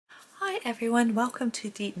everyone, welcome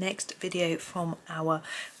to the next video from our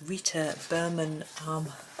Rita Berman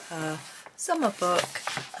summer book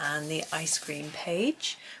and the ice cream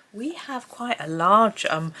page. We have quite a large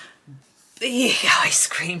big ice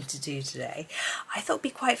cream to do today. I thought it'd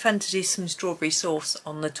be quite fun to do some strawberry sauce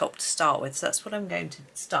on the top to start with, so that's what I'm going to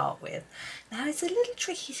start with. Now it's a little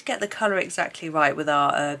tricky to get the colour exactly right with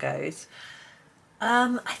our ergos.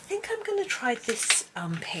 I think I'm going to try this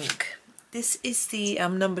pink. This is the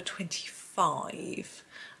number 25,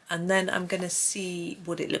 and then I'm going to see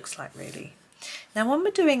what it looks like really. Now when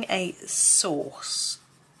we're doing a sauce,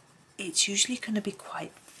 it's usually going to be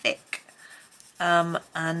quite thick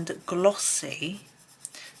and glossy,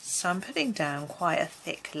 so I'm putting down quite a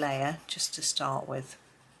thick layer just to start with.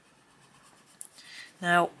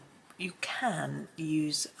 Now you can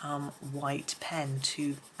use white pen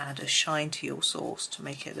to add a shine to your sauce to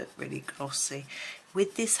make it look really glossy.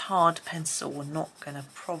 With this hard pencil, we're not going to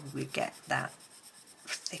probably get that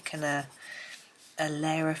thicken a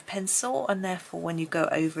layer of pencil, and therefore when you go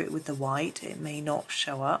over it with the white, it may not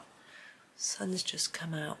show up. Sun's just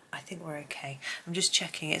come out. I think we're okay. I'm just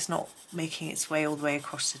checking it's not making its way all the way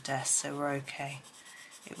across the desk, so we're okay.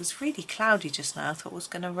 It was really cloudy just now. I thought it was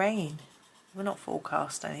going to rain. We're not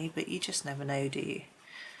forecast any, but you just never know, do you?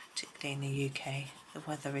 Particularly in the UK, the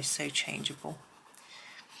weather is so changeable.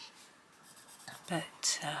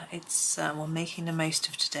 But we're making the most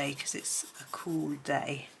of today because it's a cool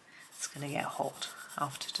day. It's going to get hot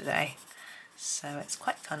after today, so it's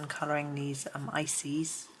quite fun colouring these ice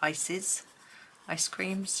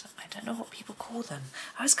creams. I don't know what people call them.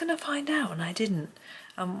 I was going to find out and I didn't.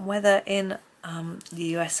 Whether in the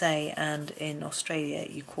USA and in Australia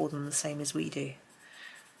you call them the same as we do.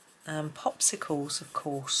 Popsicles, of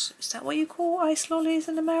course. Is that what you call ice lollies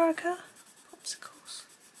in America? Popsicles,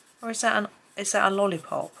 or is that a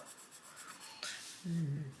lollipop?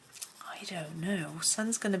 I don't know.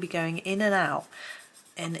 Sun's going to be going in and out,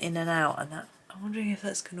 and that, I'm wondering if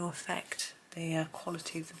that's going to affect the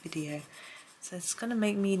quality of the video. So it's going to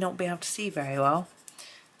make me not be able to see very well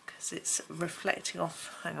because it's reflecting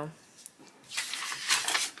off. Hang on.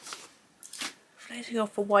 Reflecting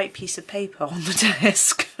off a white piece of paper on the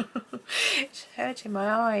desk. It's hurting my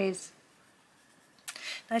eyes.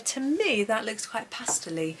 Now to me that looks quite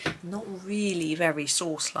pastel-y, not really very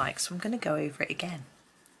sauce-like, so I'm going to go over it again.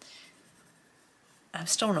 I'm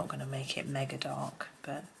still not going to make it mega dark,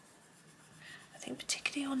 but I think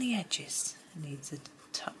particularly on the edges it needs a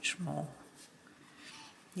touch more.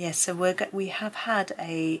 Yeah, so we have had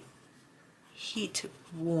a heat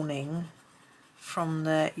warning from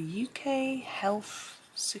the UK Health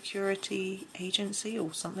Security Agency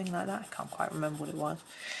or something like that, I can't quite remember what it was,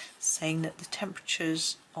 saying that the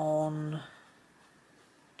temperatures on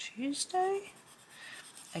Tuesday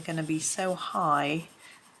are going to be so high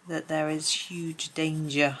that there is huge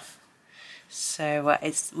danger. So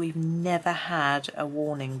we've never had a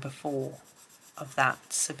warning before of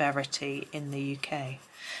that severity in the UK.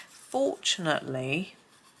 Fortunately,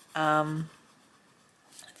 the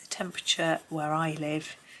temperature where I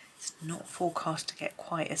live is not forecast to get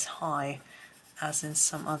quite as high as in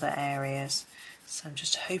some other areas, so I'm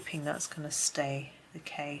just hoping that's going to stay the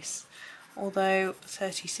case. Although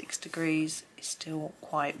 36 degrees is still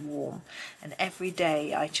quite warm, and every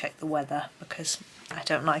day I check the weather because I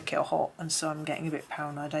don't like it hot, and so I'm getting a bit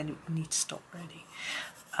paranoid. I need to stop really.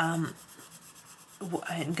 I'm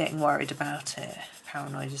getting worried about it.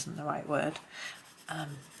 Paranoid isn't the right word.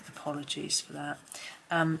 Apologies for that.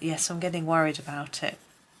 Yes, I'm getting worried about it,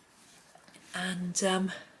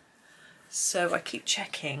 and so I keep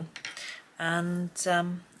checking, and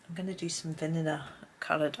I'm going to do some vanilla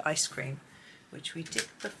coloured ice cream, which we did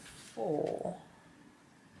before.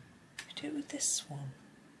 Did we do it with this one?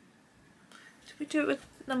 Did we do it with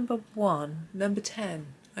number 1? Number 10?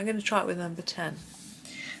 I'm going to try it with number 10.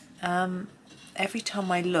 Every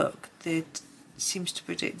time I look, it seems to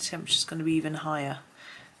predict the temperature is going to be even higher.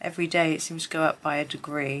 Every day it seems to go up by a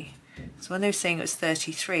degree. So when they were saying it was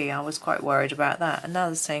 33, I was quite worried about that, and now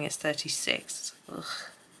they're saying it's 36. Ugh.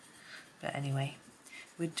 But anyway,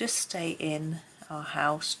 we'd just stay in our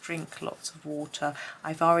house, drink lots of water.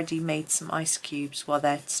 I've already made some ice cubes while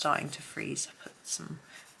they're starting to freeze. I put some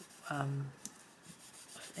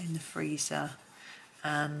in the freezer,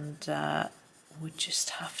 and we'll just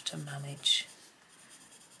have to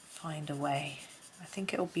find a way. I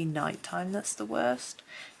think it'll be night time that's the worst.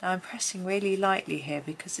 Now I'm pressing really lightly here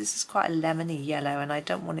because this is quite a lemony yellow, and I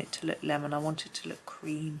don't want it to look lemon, I want it to look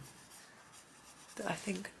cream. But I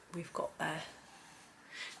think we've got there.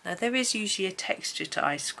 Now there is usually a texture to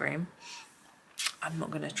ice cream. I'm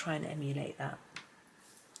not going to try and emulate that.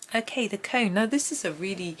 Okay, the cone. Now this is a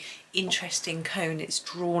really interesting cone. It's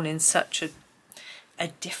drawn in such a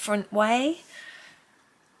different way.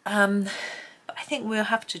 But I think we'll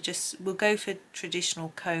have to we'll go for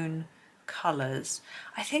traditional cone colours.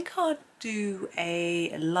 I think I'll do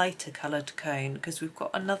a lighter coloured cone because we've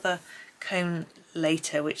got another cone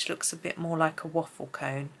later which looks a bit more like a waffle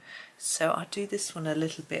cone. So I'll do this one a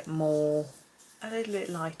little bit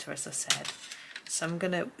lighter, as I said. So I'm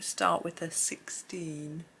going to start with a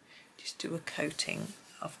 16, just do a coating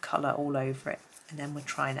of colour all over it, and then we'll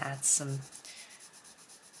try and add some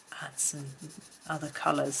other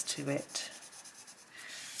colours to it.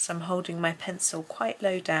 So I'm holding my pencil quite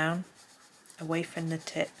low down, away from the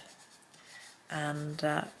tip, and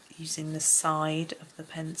using the side of the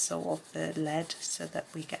pencil of the lead so that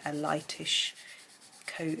we get a lightish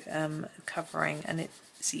covering, and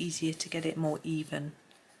it's easier to get it more even.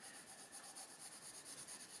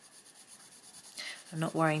 I'm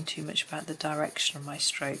not worrying too much about the direction of my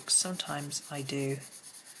strokes. Sometimes I do,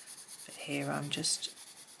 but here I'm just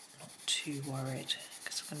not too worried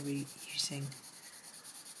because I'm going to be using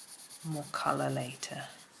more colour later.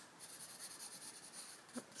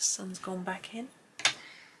 The sun's gone back in.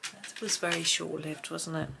 That was very short-lived,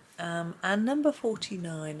 wasn't it? And number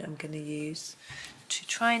 49 I'm going to use to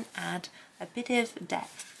try and add a bit of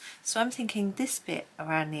depth. So I'm thinking this bit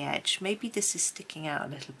around the edge, maybe this is sticking out a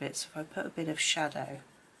little bit, so if I put a bit of shadow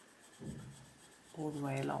all the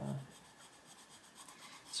way along.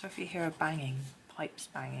 So if you hear a banging, pipes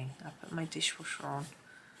banging, I put my dishwasher on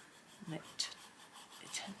and it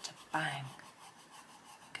tends to bang.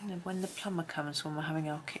 When the plumber comes when we're having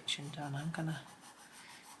our kitchen done, I'm going to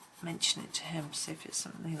mention it to him, see if it's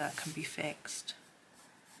something that can be fixed.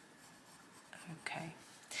 Okay.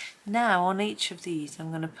 Now on each of these I'm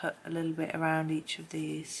going to put a little bit around each of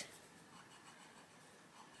these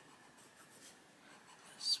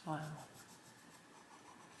as well.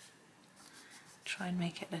 Try and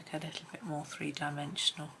make it look a little bit more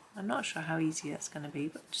three-dimensional. I'm not sure how easy that's going to be,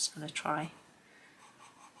 but I'm just going to try.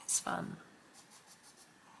 It's fun.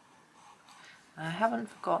 I haven't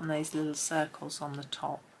forgotten those little circles on the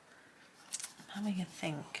top. I'm having a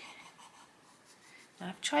think.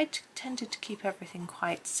 Now I've tended to keep everything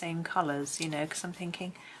quite the same colours, you know, because I'm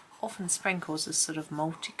thinking often sprinkles are sort of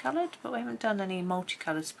multicoloured, but we haven't done any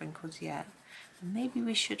multicoloured sprinkles yet. And maybe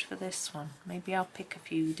we should for this one. Maybe I'll pick a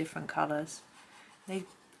few different colours.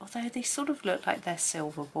 Although they sort of look like they're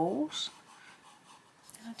silver balls.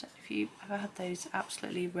 I don't know if you've ever had those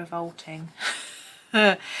absolutely revolting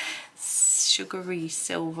sugary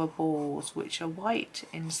silver balls which are white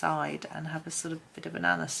inside and have a sort of bit of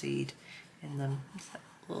banana seed in them.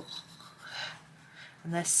 Ugh.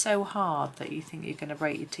 And they're so hard that you think you're going to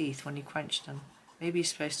break your teeth when you crunch them. Maybe you're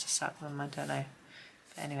supposed to suck them, I don't know.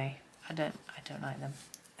 But anyway, I don't like them.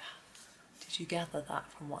 Did you gather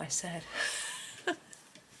that from what I said?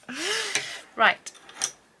 Right.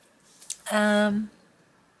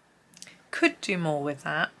 Could do more with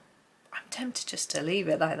that. I'm tempted just to leave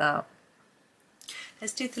it like that.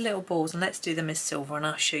 Let's do the little balls and let's do them as silver, and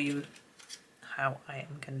I'll show you how I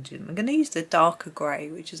am going to do them. I'm going to use the darker grey,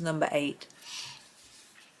 which is number 8.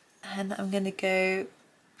 And I'm going to go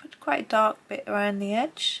put quite a dark bit around the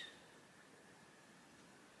edge.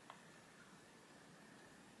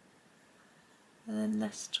 And then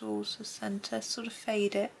less towards the centre, sort of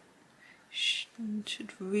fade it.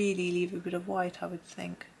 Should really leave a bit of white, I would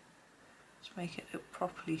think, to make it look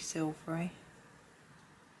properly silvery.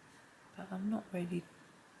 But I'm not really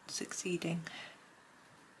succeeding.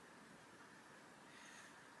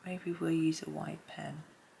 Maybe we'll use a white pen.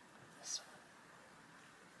 This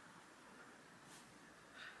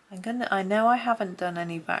one. I know I haven't done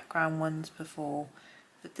any background ones before,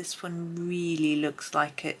 but this one really looks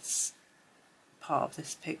like it's part of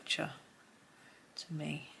this picture to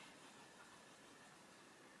me.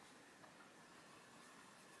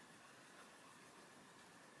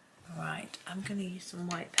 Right, I'm going to use some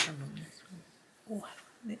white pen on this one. Oh, I've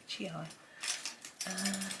got an itchy eye.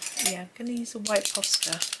 Yeah, I'm going to use a white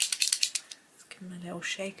Posca. Let's give them a little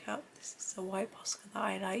shake up. This is the white Posca that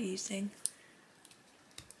I like using.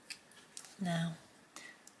 Now,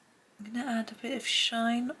 I'm going to add a bit of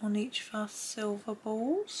shine on each of our silver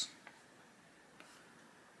balls.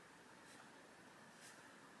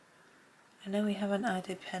 I know we haven't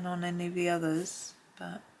added pen on any of the others,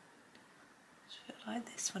 but I feel like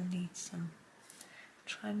this one needs some.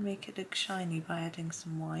 Try and make it look shiny by adding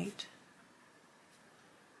some white.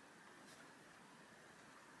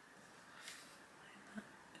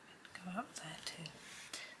 Go up there too.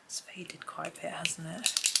 It's faded quite a bit, hasn't it?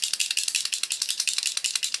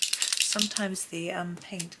 Sometimes the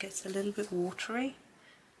paint gets a little bit watery,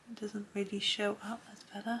 It doesn't really show up, that's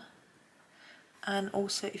better. And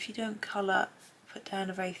also if you don't colour, put down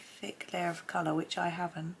a very thick layer of colour, which I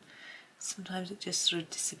haven't, sometimes it just sort of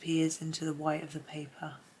disappears into the white of the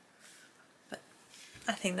paper. But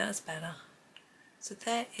I think that's better. So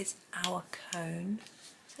there is our cone.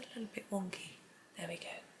 It's a little bit wonky. There we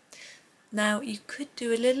go. Now you could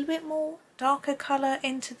do a little bit more darker colour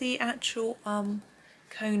into the actual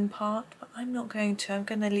cone part, but I'm not going to. I'm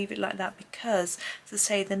going to leave it like that because, as I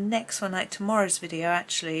say, the next one, like tomorrow's video,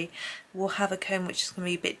 actually will have a cone which is going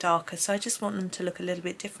to be a bit darker, so I just want them to look a little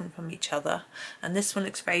bit different from each other. And this one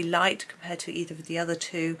looks very light compared to either of the other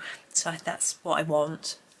two, so that's what I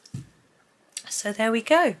want. So there we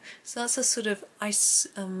go. So that's a sort of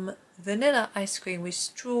vanilla ice cream with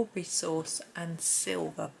strawberry sauce and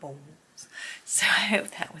silver balls. So I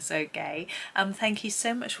hope that was okay. Thank you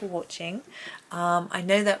so much for watching. I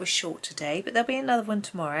know that was short today, but there'll be another one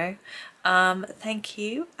tomorrow. Thank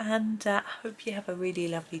you, and I hope you have a really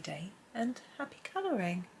lovely day and happy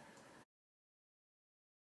colouring.